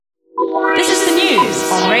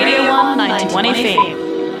on Radio 1 91 FM.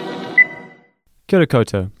 Kia ora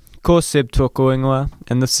koutou. Ko Seb tōku ingoa,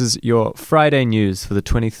 and this is your Friday news for the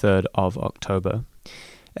 23rd of October.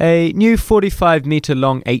 A new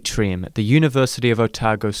 45-metre-long atrium at the University of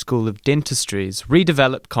Otago School of Dentistry's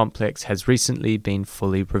redeveloped complex has recently been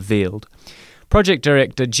fully revealed. Project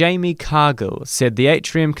Director Jamie Cargill said the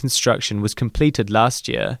atrium construction was completed last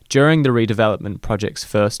year during the redevelopment project's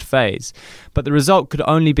first phase, but the result could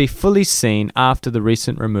only be fully seen after the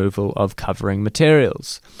recent removal of covering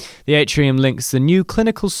materials. The atrium links the new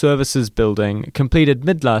Clinical Services building, completed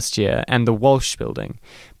mid-last year, and the Walsh building,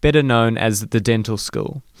 better known as the Dental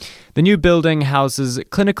School. The new building houses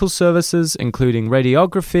clinical services including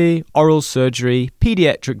radiography, oral surgery,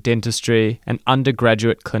 paediatric dentistry, and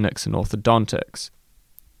undergraduate clinics in orthodontics.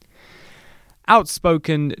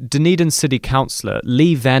 Outspoken Dunedin City Councillor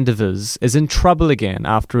Lee Vandevers is in trouble again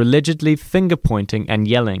after allegedly finger-pointing and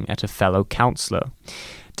yelling at a fellow councillor.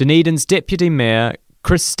 Dunedin's Deputy Mayor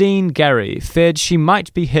Christine Gary feared she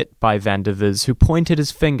might be hit by Vandevers, who pointed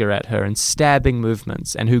his finger at her in stabbing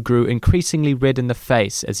movements and who grew increasingly red in the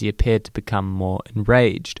face as he appeared to become more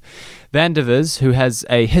enraged. Vandevers, who has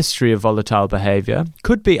a history of volatile behaviour,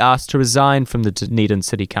 could be asked to resign from the Dunedin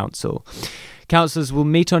City Council. Councillors will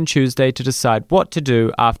meet on Tuesday to decide what to do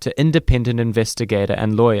after independent investigator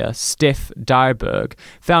and lawyer Steph Dyerberg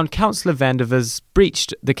found Councillor Vandevers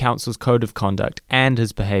breached the council's code of conduct and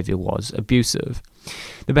his behaviour was abusive.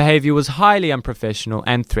 The behaviour was highly unprofessional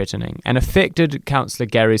and threatening and affected Councillor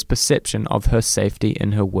Gary's perception of her safety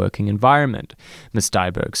in her working environment, Ms.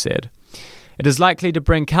 Dyerberg said. It is likely to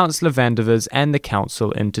bring Councillor Vandevers and the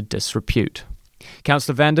council into disrepute.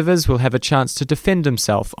 Councillor Vandevers will have a chance to defend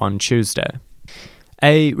himself on Tuesday.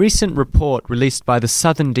 A recent report released by the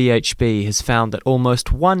Southern DHB has found that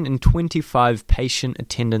almost 1 in 25 patient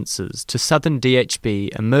attendances to Southern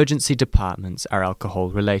DHB emergency departments are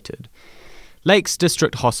alcohol-related. Lakes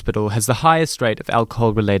District Hospital has the highest rate of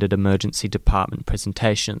alcohol-related emergency department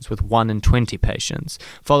presentations with 1 in 20 patients,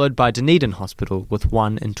 followed by Dunedin Hospital with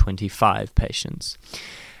 1 in 25 patients.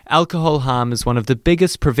 Alcohol harm is one of the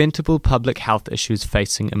biggest preventable public health issues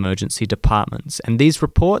facing emergency departments, and these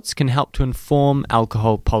reports can help to inform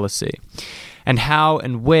alcohol policy and how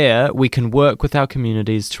and where we can work with our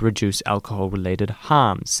communities to reduce alcohol-related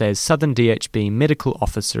harm, says Southern DHB Medical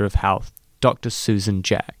Officer of Health, Dr. Susan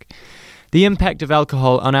Jack. The impact of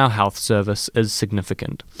alcohol on our health service is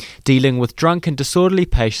significant. Dealing with drunk and disorderly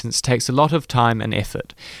patients takes a lot of time and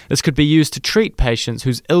effort. This could be used to treat patients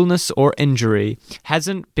whose illness or injury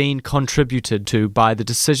hasn't been contributed to by the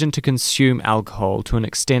decision to consume alcohol to an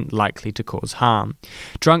extent likely to cause harm.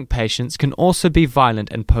 Drunk patients can also be violent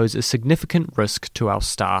and pose a significant risk to our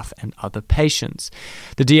staff and other patients.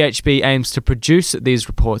 The DHB aims to produce these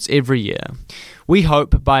reports every year. We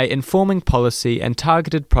hope by informing policy and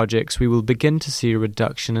targeted projects we will begin to see a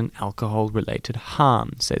reduction in alcohol-related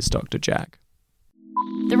harm, says Dr. Jack.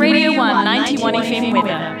 The Radio 1 91 FM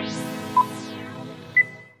weather.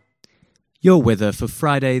 Your weather for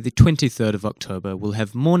Friday, the 23rd of October, will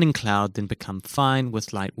have morning cloud, then become fine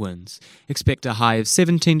with light winds. Expect a high of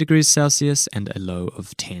 17 degrees Celsius and a low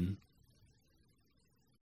of 10.